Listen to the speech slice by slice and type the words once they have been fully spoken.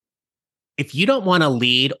If you don't want to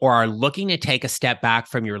lead or are looking to take a step back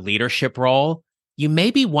from your leadership role, you may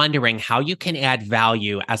be wondering how you can add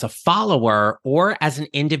value as a follower or as an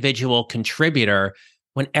individual contributor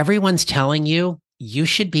when everyone's telling you you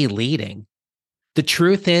should be leading. The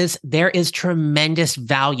truth is, there is tremendous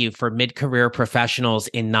value for mid-career professionals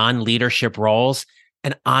in non-leadership roles.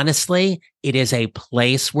 And honestly, it is a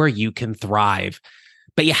place where you can thrive.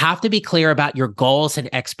 But you have to be clear about your goals and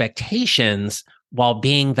expectations while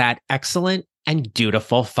being that excellent and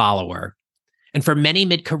dutiful follower. And for many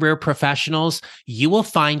mid-career professionals, you will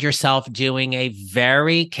find yourself doing a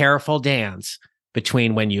very careful dance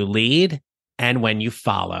between when you lead and when you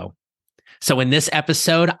follow. So in this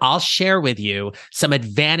episode, I'll share with you some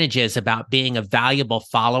advantages about being a valuable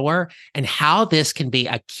follower and how this can be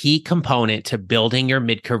a key component to building your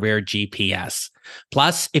mid-career GPS.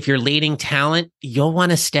 Plus, if you're leading talent, you'll want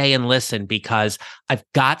to stay and listen because I've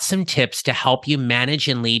got some tips to help you manage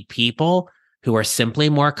and lead people who are simply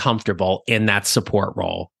more comfortable in that support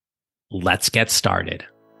role. Let's get started.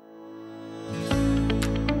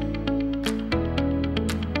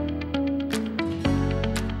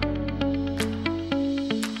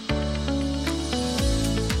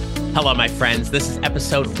 Hello, my friends. This is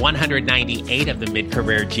episode 198 of the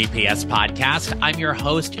Mid-Career GPS podcast. I'm your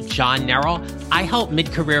host, John Nerl. I help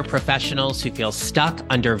mid-career professionals who feel stuck,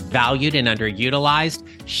 undervalued, and underutilized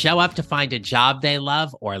show up to find a job they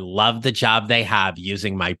love or love the job they have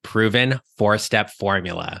using my proven 4-step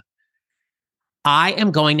formula. I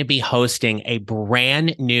am going to be hosting a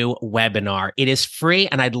brand new webinar. It is free,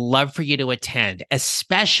 and I'd love for you to attend,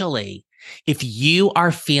 especially if you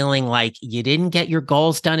are feeling like you didn't get your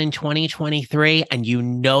goals done in 2023 and you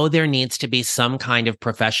know there needs to be some kind of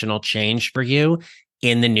professional change for you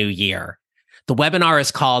in the new year. The webinar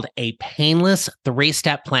is called A Painless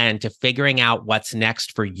 3-Step Plan to Figuring Out What's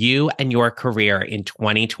Next for You and Your Career in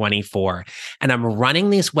 2024. And I'm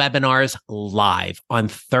running these webinars live on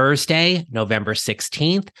Thursday, November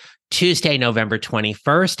 16th, Tuesday, November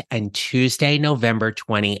 21st, and Tuesday, November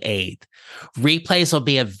 28th. Replays will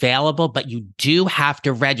be available, but you do have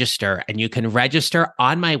to register, and you can register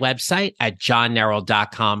on my website at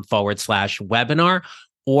johnnerl.com/webinar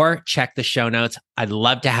or check the show notes. I'd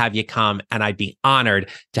love to have you come, and I'd be honored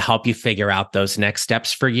to help you figure out those next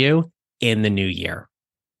steps for you in the new year.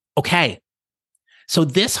 Okay. So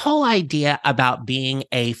this whole idea about being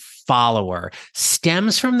a follower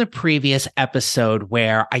stems from the previous episode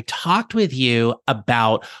where I talked with you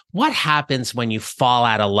about what happens when you fall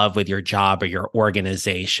out of love with your job or your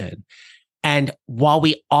organization. And while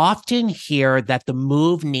we often hear that the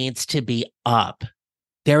move needs to be up,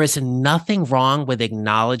 there is nothing wrong with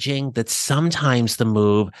acknowledging that sometimes the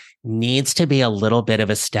move needs to be a little bit of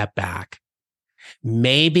a step back.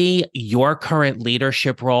 Maybe your current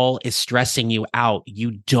leadership role is stressing you out.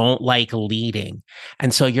 You don't like leading.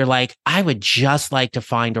 And so you're like, I would just like to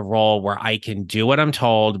find a role where I can do what I'm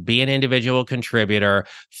told, be an individual contributor,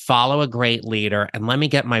 follow a great leader, and let me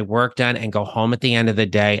get my work done and go home at the end of the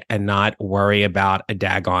day and not worry about a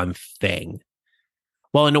daggone thing.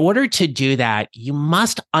 Well, in order to do that, you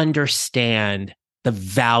must understand the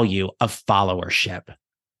value of followership.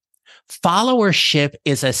 Followership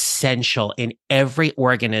is essential in every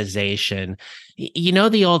organization. You know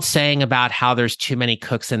the old saying about how there's too many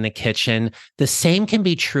cooks in the kitchen? The same can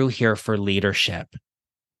be true here for leadership.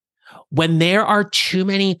 When there are too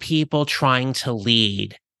many people trying to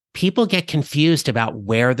lead, people get confused about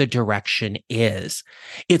where the direction is.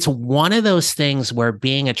 It's one of those things where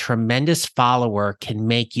being a tremendous follower can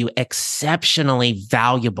make you exceptionally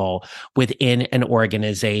valuable within an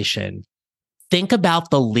organization. Think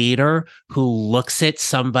about the leader who looks at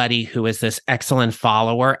somebody who is this excellent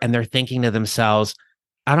follower and they're thinking to themselves,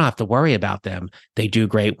 I don't have to worry about them. They do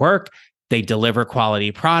great work. They deliver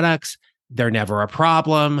quality products. They're never a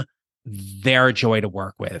problem. They're a joy to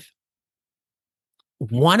work with.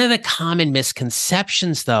 One of the common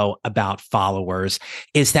misconceptions, though, about followers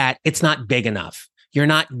is that it's not big enough. You're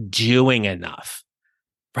not doing enough,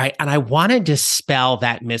 right? And I want to dispel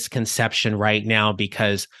that misconception right now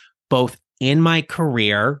because both in my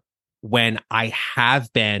career, when I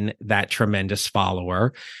have been that tremendous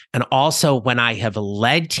follower, and also when I have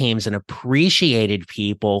led teams and appreciated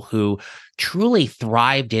people who truly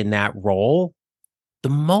thrived in that role, the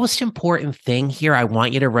most important thing here I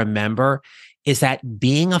want you to remember is that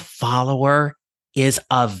being a follower is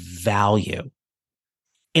of value.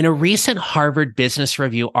 In a recent Harvard Business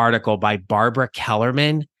Review article by Barbara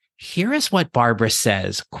Kellerman, here is what Barbara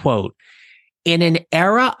says, quote, in an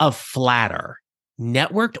era of flatter,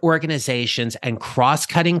 networked organizations and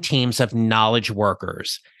cross-cutting teams of knowledge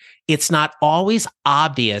workers, it's not always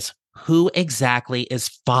obvious who exactly is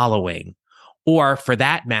following Or for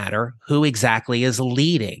that matter, who exactly is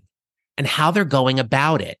leading and how they're going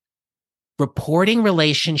about it. Reporting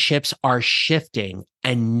relationships are shifting,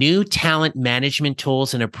 and new talent management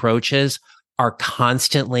tools and approaches are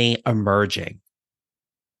constantly emerging.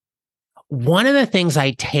 One of the things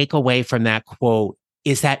I take away from that quote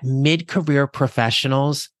is that mid-career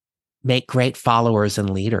professionals make great followers and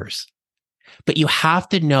leaders, but you have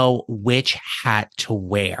to know which hat to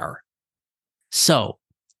wear. So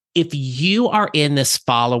if you are in this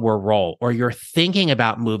follower role or you're thinking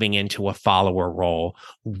about moving into a follower role,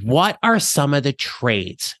 what are some of the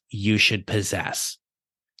traits you should possess?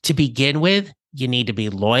 To begin with, you need to be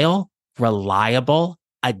loyal, reliable,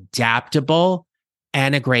 adaptable,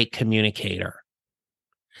 and a great communicator.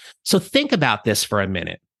 So think about this for a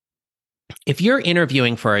minute. If you're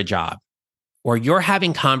interviewing for a job or you're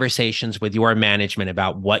having conversations with your management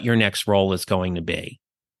about what your next role is going to be,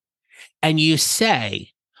 and you say,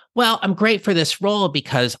 well, I'm great for this role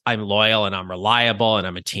because I'm loyal and I'm reliable and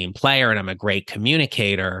I'm a team player and I'm a great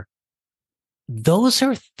communicator, those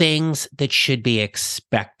are things that should be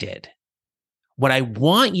expected. What I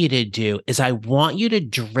want you to do is I want you to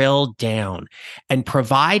drill down and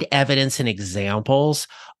provide evidence and examples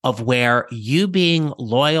of where you being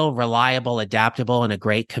loyal, reliable, adaptable, and a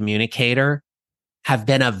great communicator have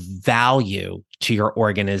been of value to your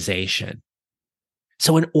organization.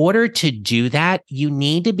 So in order to do that, you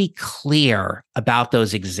need to be clear about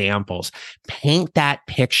those examples. Paint that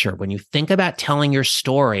picture. When you think about telling your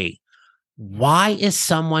story, why is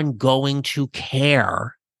someone going to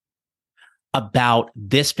care about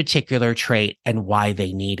this particular trait and why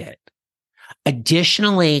they need it?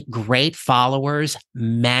 Additionally, great followers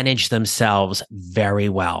manage themselves very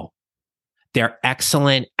well. They're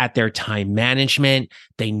excellent at their time management.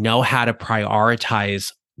 They know how to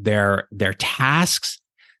prioritize their tasks.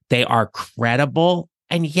 They are credible.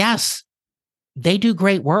 And yes, they do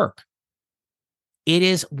great work. It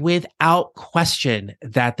is without question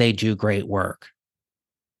that they do great work.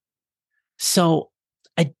 So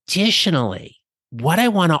additionally, what I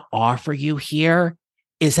want to offer you here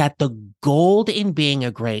is that the gold in being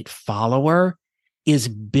a great follower is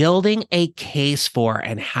building a case for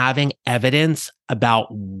and having evidence about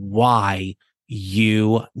why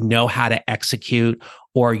you know how to execute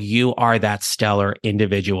or you are that stellar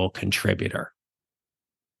individual contributor.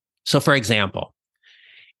 So for example,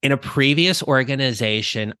 in a previous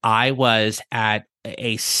organization, I was at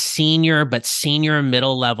a senior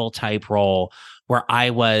middle level type role where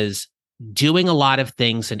I was doing a lot of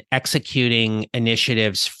things and executing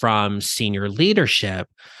initiatives from senior leadership,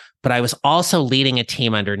 but I was also leading a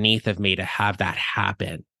team underneath of me to have that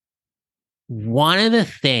happen. One of the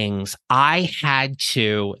things I had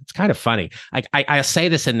to, it's kind of funny, I say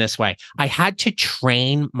this in this way, I had to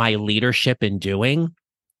train my leadership in doing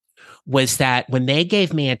was that when they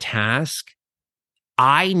gave me a task,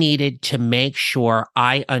 I needed to make sure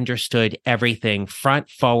I understood everything front,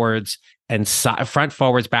 forwards, and front,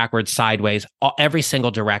 forwards, backwards, sideways, every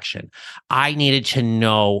single direction. I needed to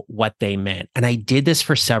know what they meant. And I did this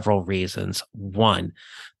for several reasons. One,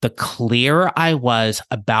 the clearer I was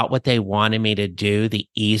about what they wanted me to do, the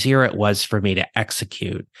easier it was for me to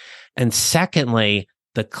execute. And secondly,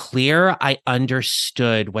 the clearer I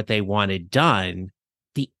understood what they wanted done,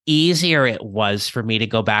 the easier it was for me to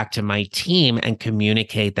go back to my team and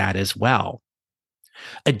communicate that as well.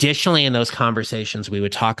 Additionally, in those conversations, we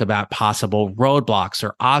would talk about possible roadblocks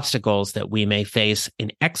or obstacles that we may face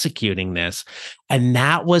in executing this. And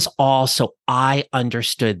that was all so I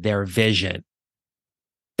understood their vision.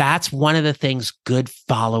 That's one of the things good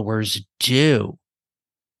followers do.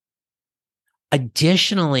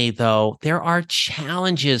 Additionally, though, there are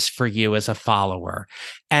challenges for you as a follower.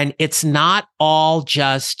 And it's not all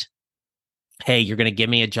just, hey, you're going to give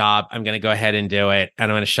me a job. I'm going to go ahead and do it. And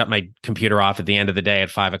I'm going to shut my computer off at the end of the day at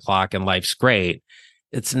 5:00 and life's great.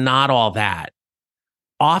 It's not all that.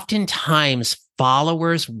 Oftentimes,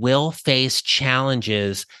 followers will face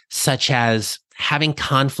challenges such as having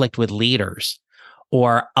conflict with leaders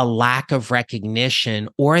or a lack of recognition,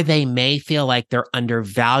 or they may feel like they're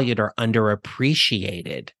undervalued or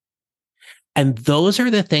underappreciated. And those are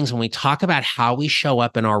the things when we talk about how we show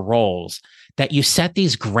up in our roles, that you set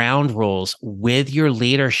these ground rules with your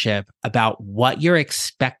leadership about what you're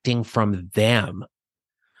expecting from them.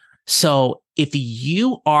 So if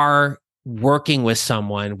you are working with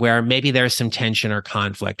someone where maybe there's some tension or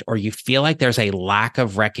conflict, or you feel like there's a lack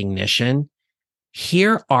of recognition,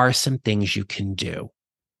 here are some things you can do.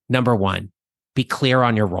 Number one, be clear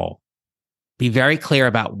on your role. Be very clear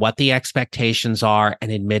about what the expectations are,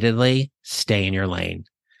 and admittedly, stay in your lane.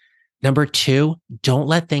 Number two, don't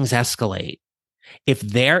let things escalate. If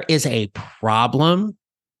there is a problem,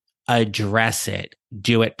 address it.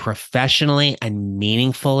 Do it professionally and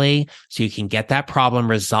meaningfully so you can get that problem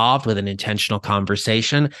resolved with an intentional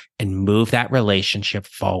conversation and move that relationship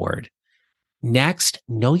forward. Next,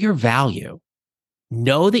 know your value.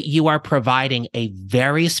 Know that you are providing a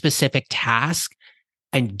very specific task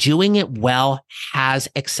and doing it well has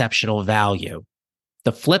exceptional value.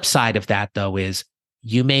 The flip side of that, though, is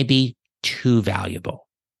you may be too valuable.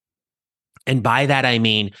 And by that, I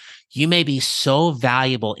mean, you may be so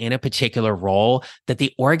valuable in a particular role that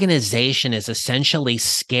the organization is essentially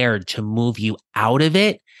scared to move you out of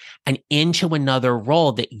it and into another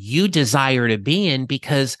role that you desire to be in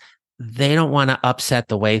because they don't want to upset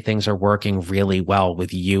the way things are working really well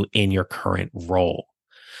with you in your current role.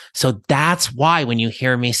 So that's why when you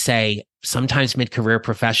hear me say sometimes mid-career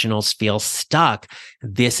professionals feel stuck,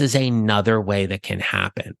 this is another way that can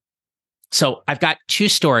happen. So I've got two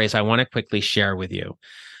stories I want to quickly share with you.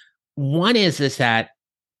 One is that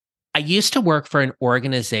I used to work for an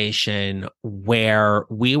organization where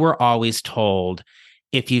we were always told,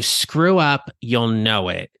 if you screw up, you'll know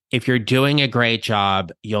it. If you're doing a great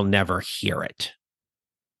job, you'll never hear it.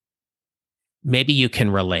 Maybe you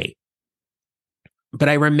can relate. But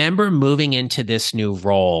I remember moving into this new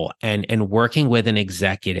role and working with an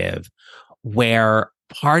executive where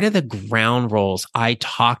part of the ground rules I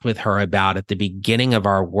talked with her about at the beginning of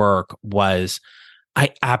our work was,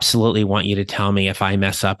 I absolutely want you to tell me if I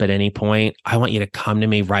mess up at any point. I want you to come to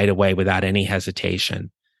me right away without any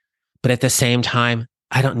hesitation. But at the same time,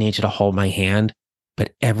 I don't need you to hold my hand.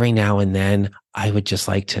 But every now and then, I would just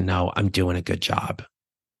like to know I'm doing a good job.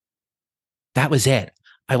 That was it.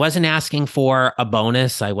 I wasn't asking for a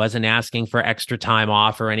bonus. I wasn't asking for extra time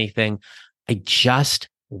off or anything. I just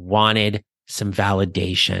wanted some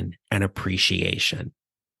validation and appreciation.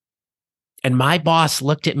 And my boss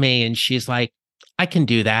looked at me and she's like, I can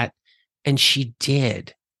do that. And she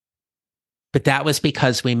did. But that was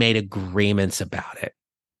because we made agreements about it.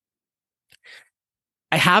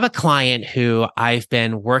 I have a client who I've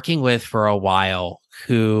been working with for a while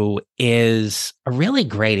who is a really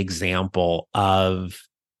great example of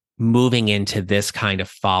moving into this kind of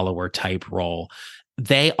follower type role.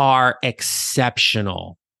 They are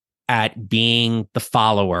exceptional at being the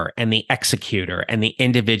follower and the executor and the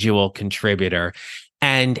individual contributor.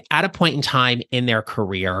 And at a point in time in their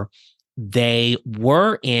career, they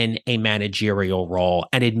were in a managerial role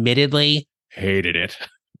and admittedly hated it.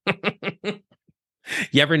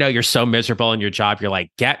 You ever know you're so miserable in your job, you're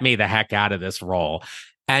like, get me the heck out of this role.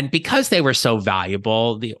 And because they were so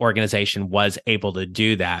valuable, the organization was able to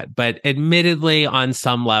do that. But admittedly, on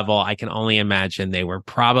some level, I can only imagine they were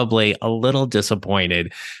probably a little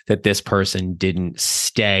disappointed that this person didn't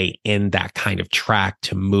stay in that kind of track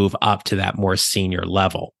to move up to that more senior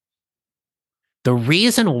level. The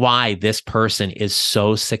reason why this person is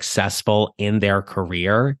so successful in their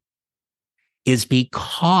career is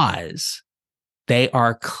because they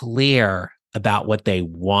are clear about what they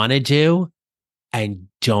want to do and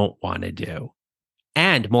don't want to do.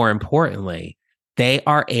 And more importantly, they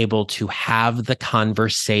are able to have the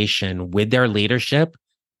conversation with their leadership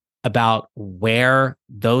about where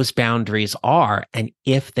those boundaries are and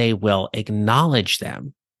if they will acknowledge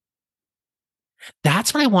them.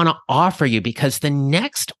 That's what I want to offer you, because the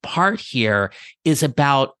next part here is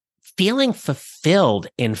about feeling fulfilled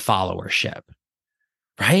in followership,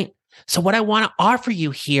 right? So what I want to offer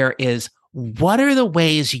you here is, what are the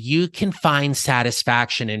ways you can find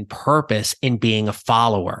satisfaction and purpose in being a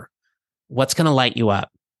follower? What's going to light you up?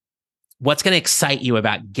 What's going to excite you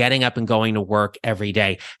about getting up and going to work every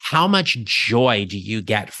day? How much joy do you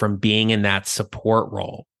get from being in that support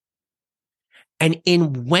role? And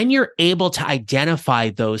when you're able to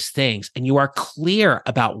identify those things and you are clear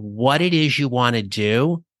about what it is you want to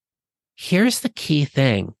do, here's the key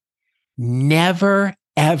thing. Never,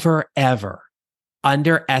 ever, ever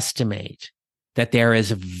underestimate that there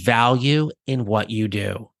is value in what you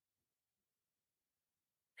do.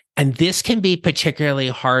 And this can be particularly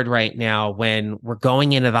hard right now when we're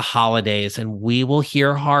going into the holidays and we will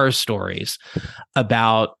hear horror stories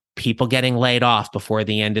about people getting laid off before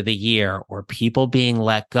the end of the year or people being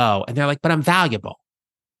let go. And they're like, but I'm valuable.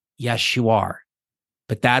 Yes, you are.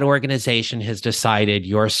 But that organization has decided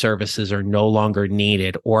your services are no longer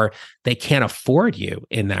needed or they can't afford you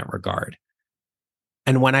in that regard.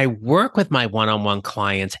 And when I work with my one-on-one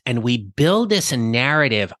clients and we build this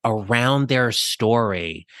narrative around their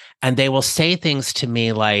story, and they will say things to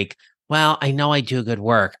me like, well, I know I do good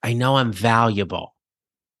work. I know I'm valuable.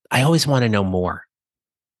 I always want to know more.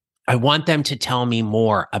 I want them to tell me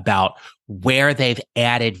more about where they've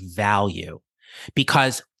added value,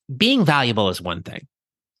 because Being valuable is one thing.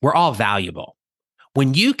 We're all valuable.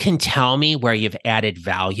 When you can tell me where you've added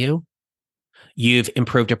value, you've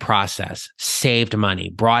improved a process, saved money,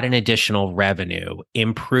 brought in additional revenue,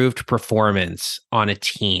 improved performance on a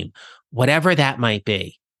team, whatever that might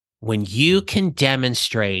be. When you can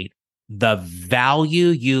demonstrate the value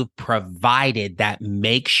you've provided that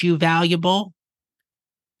makes you valuable,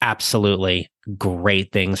 absolutely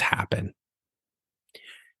great things happen.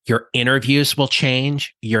 Your interviews will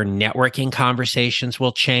change, your networking conversations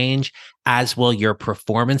will change, as will your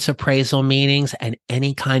performance appraisal meetings and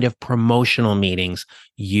any kind of promotional meetings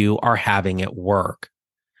you are having at work.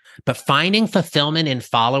 But finding fulfillment in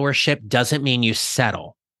followership doesn't mean you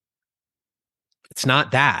settle. It's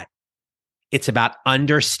not that. It's about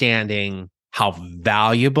understanding how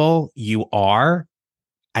valuable you are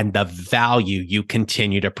and the value you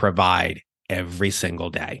continue to provide every single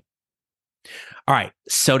day. All right.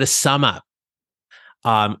 So to sum up,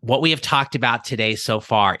 what we have talked about today so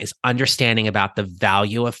far is understanding about the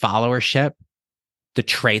value of followership, the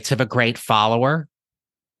traits of a great follower,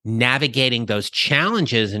 navigating those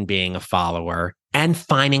challenges in being a follower, and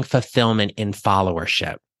finding fulfillment in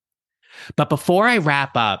followership. But before I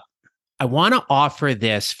wrap up, I want to offer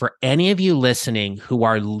this for any of you listening who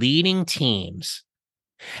are leading teams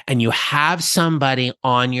and you have somebody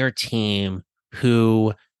on your team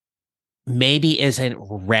who maybe isn't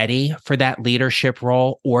ready for that leadership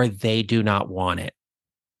role or they do not want it.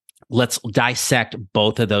 Let's dissect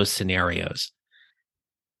both of those scenarios.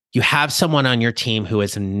 You have someone on your team who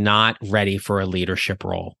is not ready for a leadership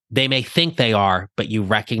role. They may think they are, but you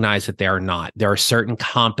recognize that they're not. There are certain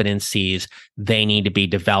competencies they need to be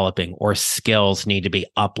developing or skills need to be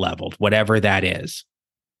up-leveled, whatever that is.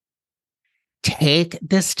 Take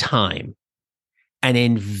this time and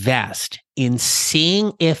invest in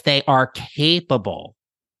seeing if they are capable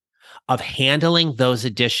of handling those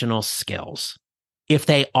additional skills. If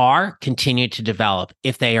they are, continue to develop.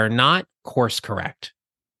 If they are not, course correct.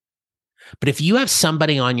 But if you have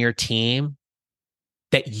somebody on your team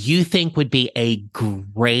that you think would be a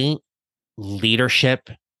great leadership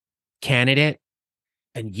candidate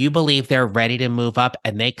and you believe they're ready to move up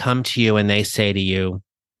and they come to you and they say to you,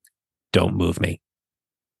 don't move me.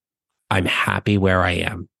 I'm happy where I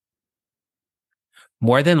am.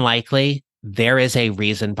 More than likely, there is a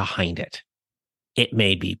reason behind it. It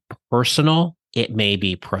may be personal, it may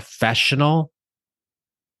be professional,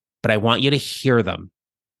 but I want you to hear them.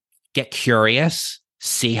 Get curious,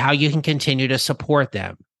 see how you can continue to support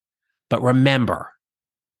them. But remember,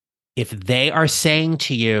 if they are saying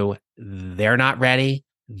to you, they're not ready,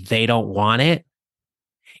 they don't want it,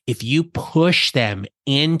 if you push them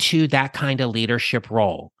into that kind of leadership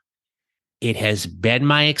role, it has been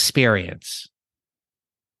my experience,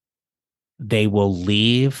 they will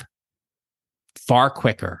leave far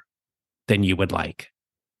quicker than you would like.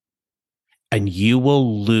 And you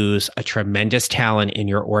will lose a tremendous talent in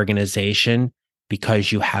your organization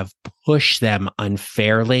because you have pushed them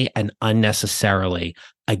unfairly and unnecessarily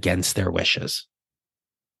against their wishes.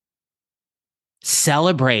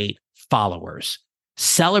 Celebrate followers.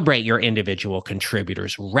 Celebrate your individual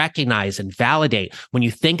contributors. Recognize and validate. When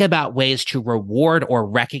you think about ways to reward or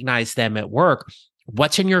recognize them at work,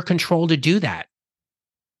 what's in your control to do that?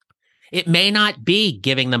 It may not be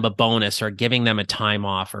giving them a bonus or giving them a time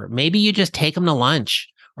off, or maybe you just take them to lunch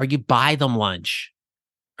or you buy them lunch,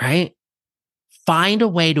 right? Find a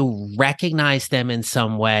way to recognize them in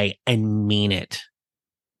some way and mean it.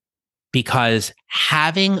 Because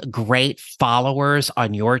having great followers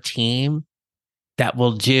on your team that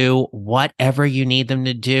will do whatever you need them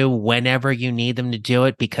to do, whenever you need them to do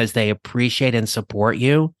it, because they appreciate and support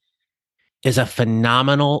you, is a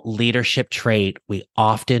phenomenal leadership trait we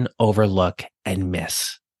often overlook and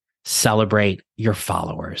miss. Celebrate your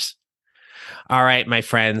followers. All right, my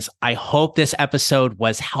friends, I hope this episode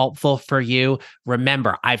was helpful for you.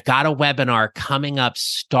 Remember, I've got a webinar coming up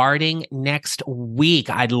starting next week.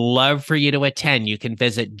 I'd love for you to attend. You can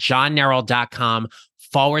visit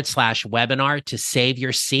johnneral.com/webinar to save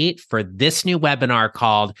your seat for this new webinar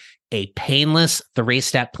called A Painless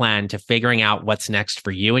 3-Step Plan to Figuring Out What's Next for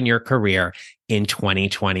You and your career in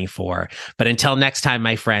 2024. But until next time,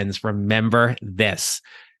 my friends, remember this.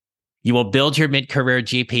 You will build your mid-career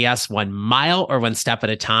GPS 1 mile or 1 step at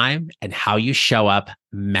a time, and how you show up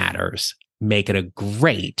matters. Make it a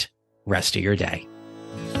great rest of your day.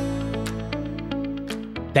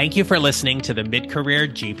 Thank you for listening to the Mid-Career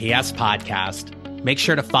GPS podcast. Make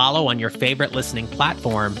sure to follow on your favorite listening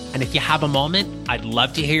platform. And if you have a moment, I'd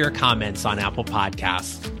love to hear your comments on Apple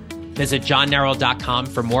Podcasts. Visit johnneral.com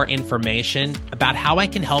for more information about how I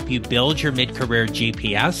can help you build your mid-career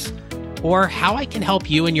GPS or how I can help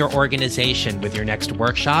you and your organization with your next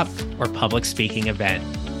workshop or public speaking event.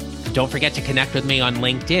 Don't forget to connect with me on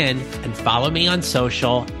LinkedIn and follow me on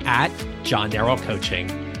social at John Darrell Coaching.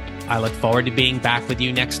 I look forward to being back with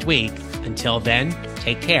you next week. Until then,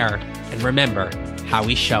 take care, and remember, how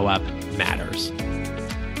we show up matters.